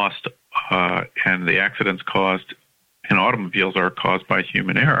lives lost and the accidents caused in automobiles are caused by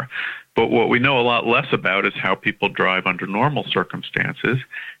human error. But what we know a lot less about is how people drive under normal circumstances.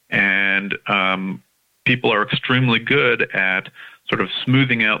 And people are extremely good at sort of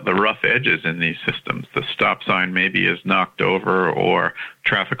smoothing out the rough edges in these systems. The stop sign maybe is knocked over, or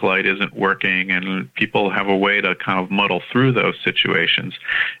traffic light isn't working, and people have a way to kind of muddle through those situations.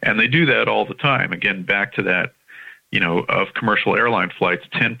 And they do that all the time. Again, back to that, of commercial airline flights,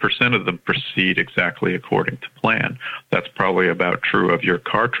 10% of them proceed exactly according to plan. That's probably about true of your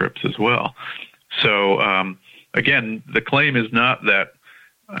car trips as well. So, again, the claim is not that,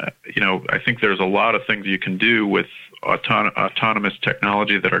 I think there's a lot of things you can do with autonomous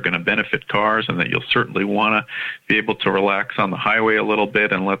technology that are going to benefit cars, and that you'll certainly want to be able to relax on the highway a little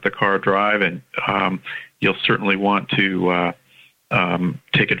bit and let the car drive, and you'll certainly want to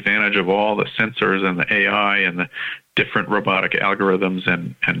take advantage of all the sensors and the AI and the different robotic algorithms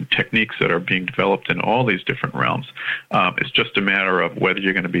and techniques that are being developed in all these different realms. It's just a matter of whether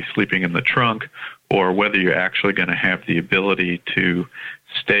you're going to be sleeping in the trunk or whether you're actually going to have the ability to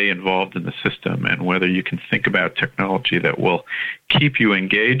stay involved in the system, and whether you can think about technology that will keep you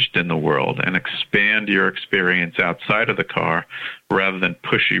engaged in the world and expand your experience outside of the car rather than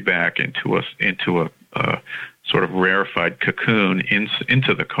push you back into a sort of rarefied cocoon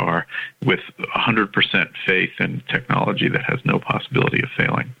into the car with 100% faith in technology that has no possibility of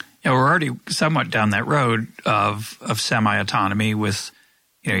failing. Yeah, we're already somewhat down that road of semi-autonomy with,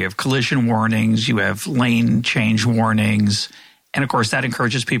 you have collision warnings, you have lane change warnings, and of course that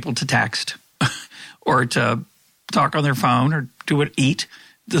encourages people to text or to talk on their phone or eat.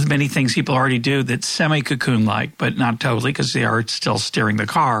 There's many things people already do that's semi-cocoon-like, but not totally, because they are still steering the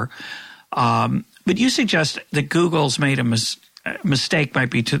car. But you suggest that Google's made a mistake, might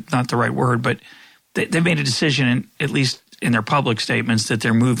be not the right word, but they made a decision, at least in their public statements, that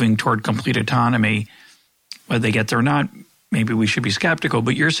they're moving toward complete autonomy. Whether they get there or not, maybe we should be skeptical,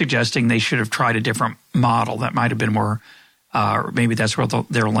 but you're suggesting they should have tried a different model that might have been more, or maybe that's where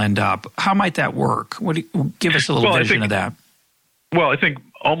they'll end up. How might that work? Give us a little vision of that. Well, I think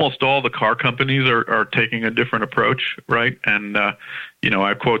almost all the car companies are taking a different approach, right? And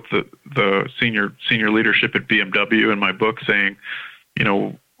I quote the senior leadership at BMW in my book saying,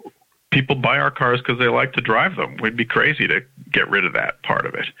 people buy our cars because they like to drive them. We'd be crazy to get rid of that part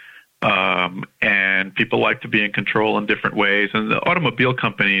of it. And people like to be in control in different ways. And the automobile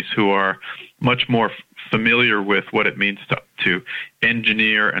companies, who are much more familiar with what it means to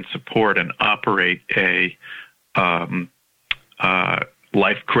engineer and support and operate a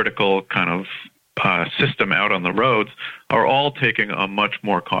life-critical kind of system out on the roads, are all taking a much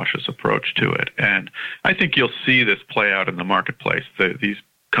more cautious approach to it. And I think you'll see this play out in the marketplace. These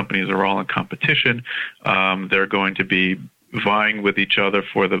companies are all in competition. They're going to be vying with each other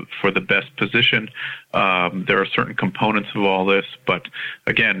for the best position. There are certain components of all this, but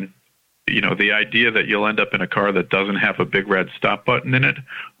again, the idea that you'll end up in a car that doesn't have a big red stop button in it,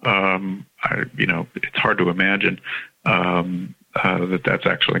 it's hard to imagine that's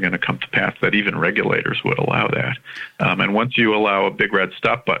actually going to come to pass, that even regulators would allow that. And once you allow a big red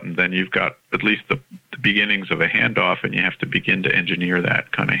stop button, then you've got at least the beginnings of a handoff, and you have to begin to engineer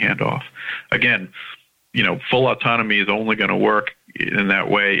that kind of handoff. Again, full autonomy is only going to work in that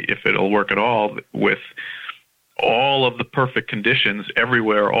way, if it'll work at all, with all of the perfect conditions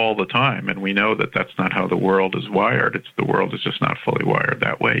everywhere all the time. And we know that that's not how the world is wired. The world is just not fully wired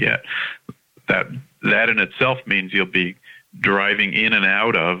that way yet. That in itself means you'll be driving in and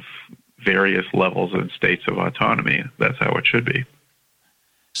out of various levels and states of autonomy. That's how it should be.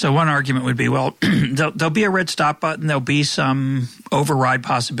 So one argument would be, well, there'll be a red stop button. There'll be some override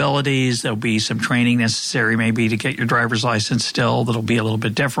possibilities. There'll be some training necessary maybe to get your driver's license still that'll be a little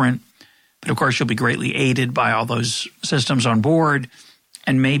bit different. But, of course, you'll be greatly aided by all those systems on board.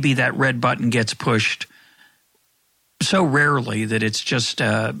 And maybe that red button gets pushed so rarely that it's just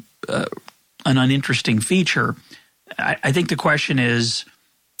an uninteresting feature. I think the question is,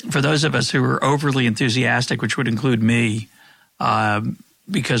 for those of us who are overly enthusiastic, which would include me,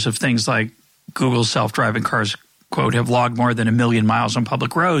 because of things like Google's self-driving cars, quote, have logged more than 1 million miles on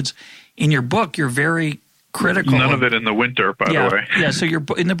public roads. In your book, you're very critical. None of it in the winter, by the way. Yeah, so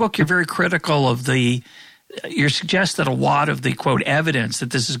in the book, you're very critical of you suggest that a lot of the, quote, evidence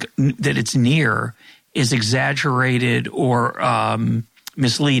that that it's near is exaggerated or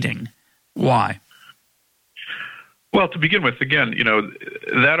misleading. Why? Well, to begin with, again,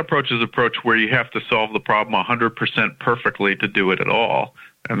 that approach is an approach where you have to solve the problem 100% perfectly to do it at all.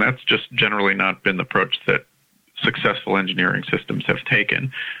 And that's just generally not been the approach that successful engineering systems have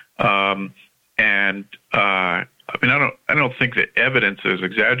taken. I don't think the evidence is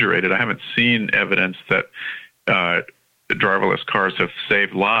exaggerated. I haven't seen evidence that driverless cars have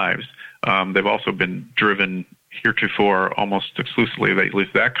saved lives. They've also been driven heretofore almost exclusively, at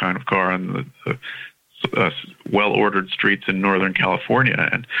least that kind of car, on the well-ordered streets in Northern California.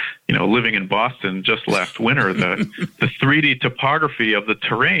 And, living in Boston just last winter, the 3D topography of the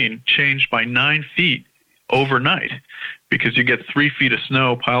terrain changed by 9 feet overnight, because you get 3 feet of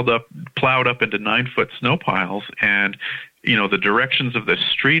snow plowed up into 9-foot snow piles, and the directions of the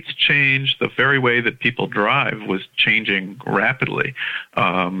streets changed. The very way that people drive was changing rapidly.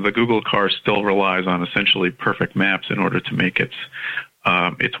 The Google car still relies on essentially perfect maps in order to make its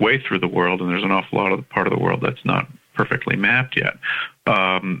way through the world, and there's an awful lot of the part of the world that's not perfectly mapped yet,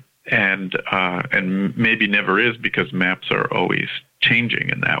 and maybe never is, because maps are always changing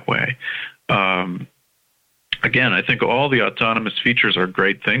in that way. Again, I think all the autonomous features are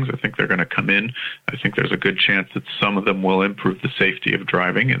great things. I think they're going to come in. I think there's a good chance that some of them will improve the safety of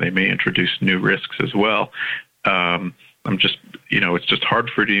driving, and they may introduce new risks as well. It's just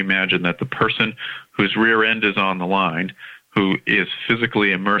hard for you to imagine that the person whose rear end is on the line, who is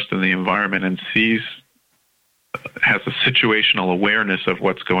physically immersed in the environment and has a situational awareness of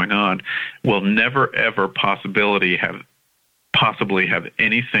what's going on, will never, ever possibly have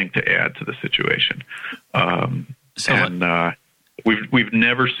anything to add to the situation. We've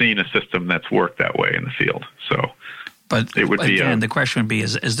never seen a system that's worked that way in the field. But it would again, the question would be,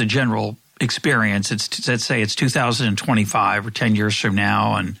 as the general experience, let's say it's 2025 or 10 years from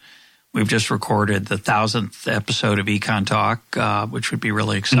now, and we've just recorded the 1,000th episode of EconTalk, which would be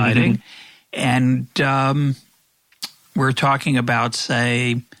really exciting. Mm-hmm. And we're talking about,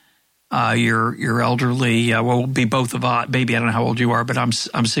 say, your elderly. We'll be both of us. Maybe I don't know how old you are, but I'm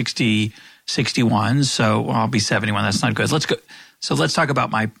 61, so I'll be 71. That's not good. Let's go. So let's talk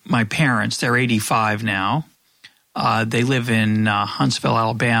about my parents. They're 85 now. They live in Huntsville,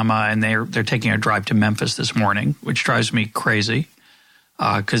 Alabama, and they're taking a drive to Memphis this morning, which drives me crazy.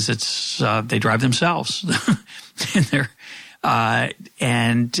 Because they drive themselves,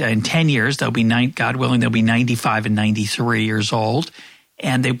 and in 10 years they'll be God willing, they'll be 95 and 93 years old,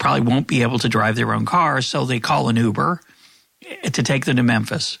 and they probably won't be able to drive their own car, so they call an Uber to take them to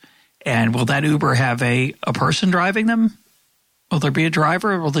Memphis. And will that Uber have a person driving them? Will there be a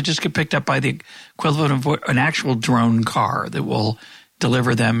driver, or will they just get picked up by the equivalent of an actual drone car that will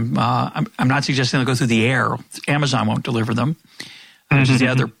deliver them? I'm not suggesting they'll go through the air. Amazon won't deliver them. Which is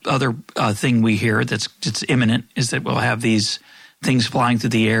the other thing we hear that's imminent, is that we'll have these things flying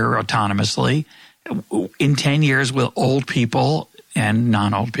through the air autonomously. In 10 years, will old people and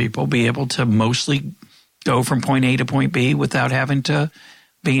non-old people be able to mostly go from point A to point B without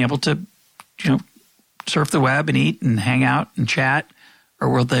being able to, surf the web and eat and hang out and chat? Or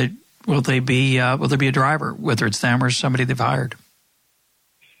will the will they be a driver, whether it's them or somebody they've hired?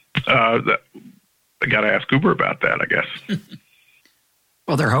 I got to ask Uber about that, I guess.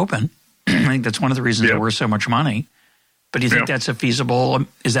 Well, they're hoping. I think that's one of the reasons they're worth so much money. But do you think that's a feasible?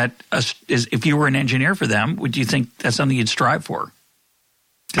 Is if you were an engineer for them, would you think that's something you'd strive for?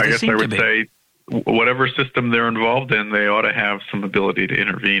 I guess I would say whatever system they're involved in, they ought to have some ability to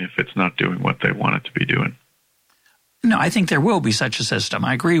intervene if it's not doing what they want it to be doing. No, I think there will be such a system.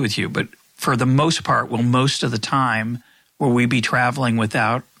 I agree with you. But for the most part, most of the time, will we be traveling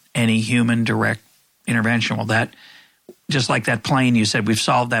without any human direct intervention? Well, that, just like that plane you said, we've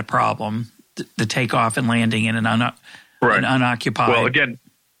solved that problem, the takeoff and landing in an unoccupied. Well, again,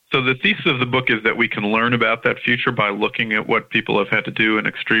 so the thesis of the book is that we can learn about that future by looking at what people have had to do in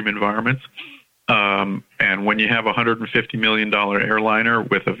extreme environments. And when you have a $150 million airliner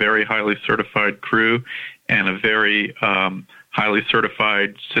with a very highly certified crew and a very highly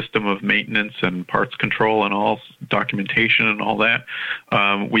certified system of maintenance and parts control and all documentation and all that,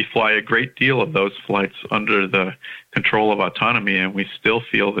 we fly a great deal of those flights under the control of autonomy, and we still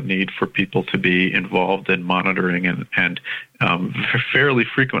feel the need for people to be involved in monitoring and fairly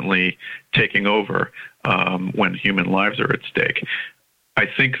frequently taking over when human lives are at stake. I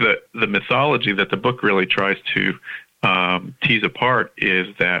think that the mythology that the book really tries to tease apart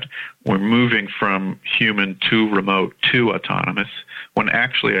is that we're moving from human to remote to autonomous, when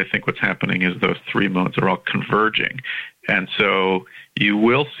actually I think what's happening is those three modes are all converging. And so you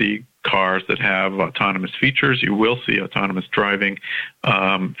will see cars that have autonomous features. You will see autonomous driving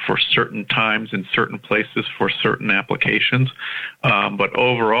for certain times in certain places for certain applications. But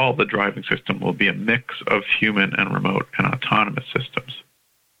overall, the driving system will be a mix of human and remote and autonomous systems.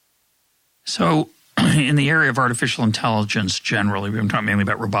 So in the area of artificial intelligence generally, we've been talking mainly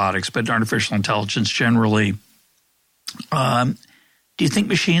about robotics, but artificial intelligence generally, do you think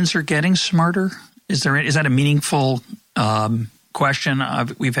machines are getting smarter? Is that a meaningful question?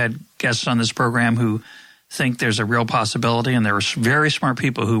 We've had guests on this program who think there's a real possibility, and there are very smart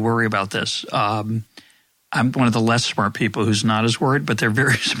people who worry about this. I'm one of the less smart people who's not as worried, but they're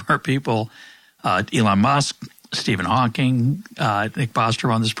very smart people. Elon Musk, Stephen Hawking, Nick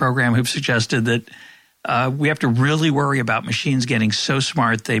Bostrom on this program, who've suggested that we have to really worry about machines getting so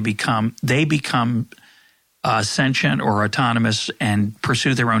smart they become sentient or autonomous and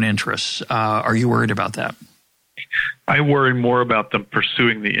pursue their own interests. Are you worried about that? I worry more about them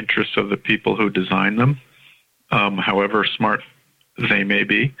pursuing the interests of the people who design them, however smart they may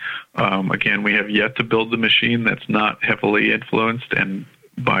be. Again, we have yet to build the machine that's not heavily influenced and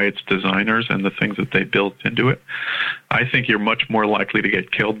by its designers and the things that they built into it. I think you're much more likely to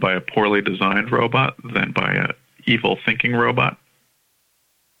get killed by a poorly designed robot than by an evil thinking robot.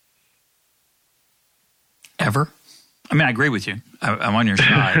 Ever? I mean, I agree with you. I'm on your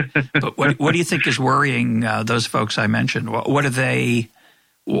side. But what do you think is worrying those folks I mentioned? What are they?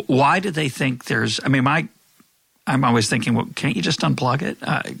 Why do they think there's? I mean, I'm always thinking, well, can't you just unplug it?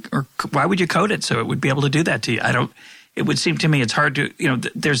 Or why would you code it so it would be able to do that to you? It would seem to me it's hard to,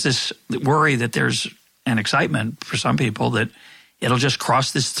 there's this worry that there's an excitement for some people that it'll just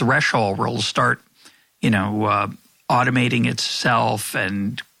cross this threshold where it'll start, automating itself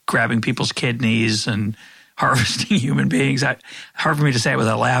and grabbing people's kidneys and harvesting human beings. Hard for me to say it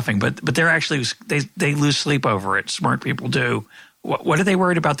without laughing, but they're actually, they lose sleep over it. Smart people do. What are they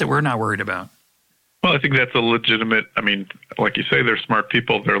worried about that we're not worried about? Well, I think that's a legitimate, like you say, they're smart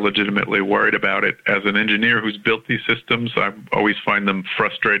people. They're legitimately worried about it. As an engineer who's built these systems, I always find them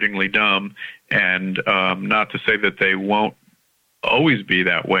frustratingly dumb. And not to say that they won't always be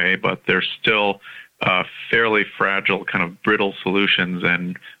that way, but they're still fairly fragile, kind of brittle solutions.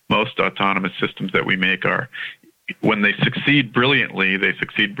 And most autonomous systems that we make are, when they succeed brilliantly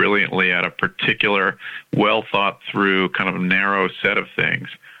at a particular, well-thought-through, kind of narrow set of things.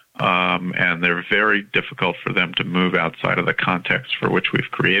 And they're very difficult for them to move outside of the context for which we've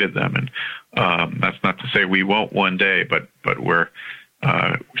created them. And that's not to say we won't one day, but we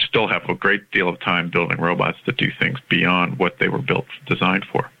still have a great deal of time building robots that do things beyond what they were designed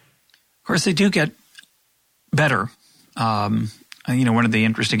for. Of course, they do get better. One of the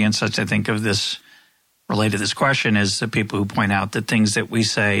interesting insights I think of this related to this question is the people who point out that things that we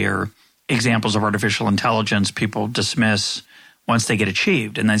say are examples of artificial intelligence, people dismiss once they get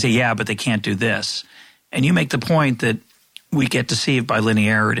achieved, and then say, yeah, but they can't do this. And you make the point that we get deceived by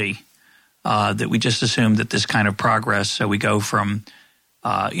linearity, that we just assume that this kind of progress, so we go from,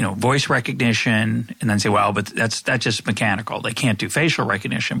 voice recognition and then say, well, but that's just mechanical. They can't do facial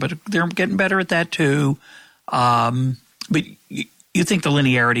recognition, but they're getting better at that too. But you think the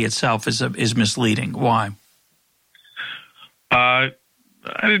linearity itself is misleading. Why?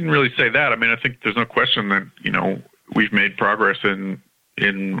 I didn't really say that. I mean, I think there's no question that, we've made progress in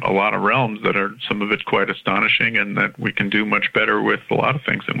a lot of realms that are, some of it's quite astonishing, and that we can do much better with a lot of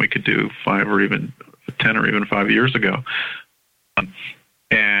things than we could do 5 or even 10 or even 5 years ago.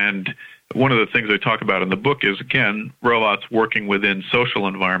 And one of the things I talk about in the book is, again, robots working within social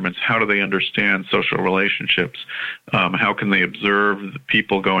environments. How do they understand social relationships? How can they observe the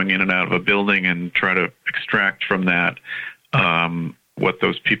people going in and out of a building and try to extract from that what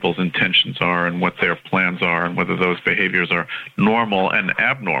those people's intentions are and what their plans are, and whether those behaviors are normal and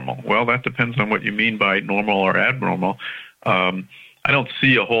abnormal? Well, that depends on what you mean by normal or abnormal. I don't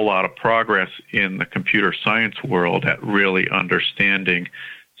see a whole lot of progress in the computer science world at really understanding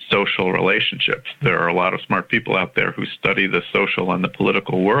social relationships. There are a lot of smart people out there who study the social and the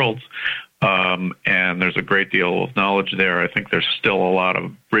political worlds, and there's a great deal of knowledge there. I think there's still a lot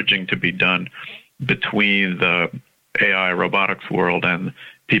of bridging to be done between the AI robotics world and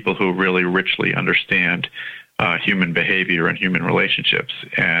people who really richly understand human behavior and human relationships.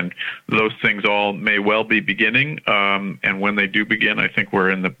 And those things all may well be beginning, and when they do begin, I think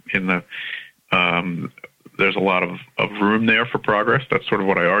we're in the there's a lot of room there for progress. That's sort of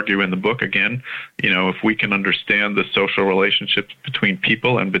what I argue in the book. Again, if we can understand the social relationships between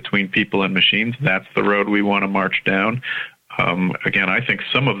people and machines, that's the road we want to march down. Again, I think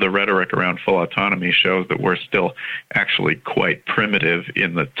some of the rhetoric around full autonomy shows that we're still actually quite primitive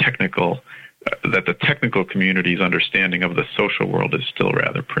in the technical, that the technical community's understanding of the social world is still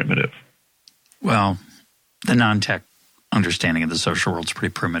rather primitive. Well, the non-tech understanding of the social world is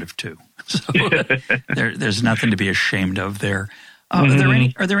pretty primitive too. So there's nothing to be ashamed of there. Are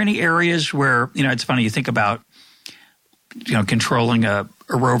there any areas where, it's funny, you think about, controlling a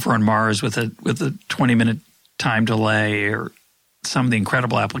rover on Mars with a 20-minute time delay, or some of the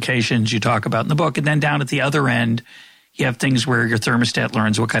incredible applications you talk about in the book, and then down at the other end, you have things where your thermostat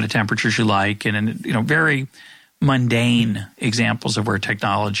learns what kind of temperatures you like, and very mundane examples of where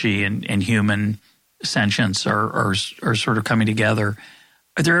technology and human sentience are sort of coming together.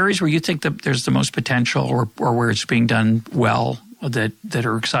 Are there areas where you think that there's the most potential, or where it's being done well, that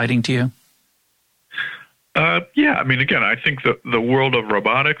are exciting to you? Yeah, I mean, again, I think the world of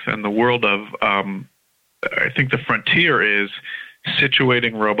robotics and the world of I think the frontier is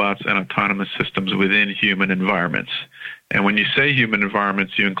situating robots and autonomous systems within human environments. And when you say human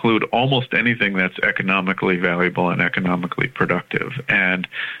environments, you include almost anything that's economically valuable and economically productive. And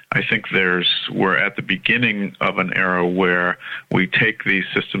I think we're at the beginning of an era where we take these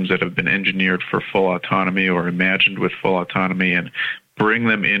systems that have been engineered for full autonomy or imagined with full autonomy and bring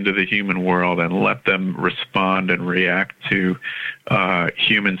them into the human world and let them respond and react to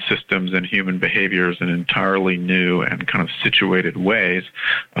human systems and human behaviors in entirely new and kind of situated ways.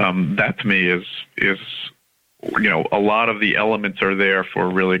 That to me is a lot of the elements are there for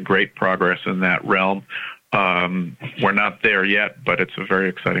really great progress in that realm. We're not there yet, but it's a very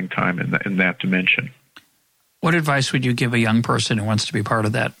exciting time in that dimension. What advice would you give a young person who wants to be part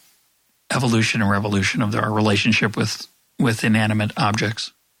of that evolution and revolution of our relationship with inanimate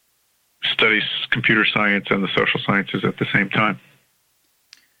objects? Studies computer science and the social sciences at the same time.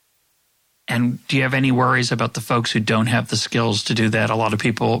 And do you have any worries about the folks who don't have the skills to do that? A lot of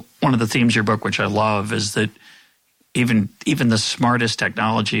people, one of the themes of your book, which I love, is that even the smartest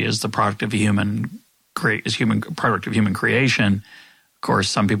technology is the product of human creation. Of course,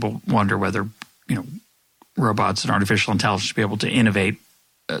 some people wonder whether robots and artificial intelligence will be able to innovate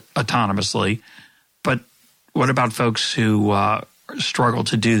autonomously. But what about folks who struggle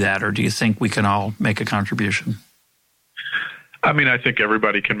to do that, or do you think we can all make a contribution? I mean, I think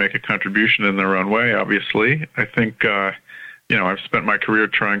everybody can make a contribution in their own way, obviously. I think, I've spent my career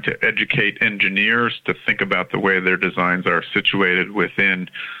trying to educate engineers to think about the way their designs are situated within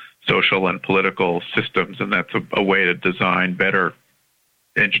social and political systems, and that's a way to design better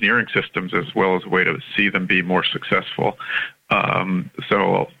engineering systems as well as a way to see them be more successful.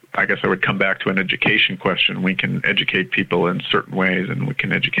 So I guess I would come back to an education question. We can educate people in certain ways, and we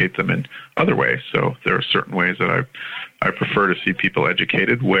can educate them in other ways. So there are certain ways that I prefer to see people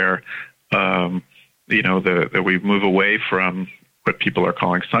educated where, that we move away from what people are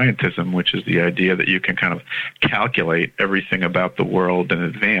calling scientism, which is the idea that you can kind of calculate everything about the world in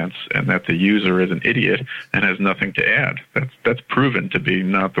advance and that the user is an idiot and has nothing to add. That's proven to be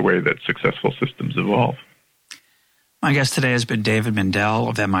not the way that successful systems evolve. My guest today has been David Mindell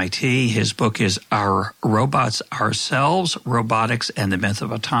of MIT. His book is Our Robots Ourselves, Robotics and the Myth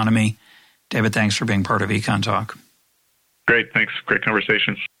of Autonomy. David, thanks for being part of EconTalk. Great, thanks. Great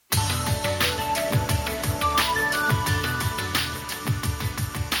conversation.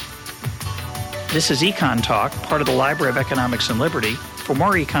 This is EconTalk, part of the Library of Economics and Liberty. For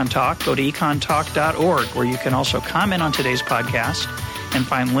more EconTalk, go to econtalk.org, where you can also comment on today's podcast and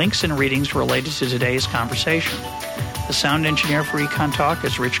find links and readings related to today's conversation. The sound engineer for EconTalk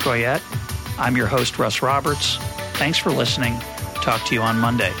is Rich Goyette. I'm your host, Russ Roberts. Thanks for listening. Talk to you on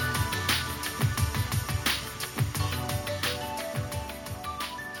Monday.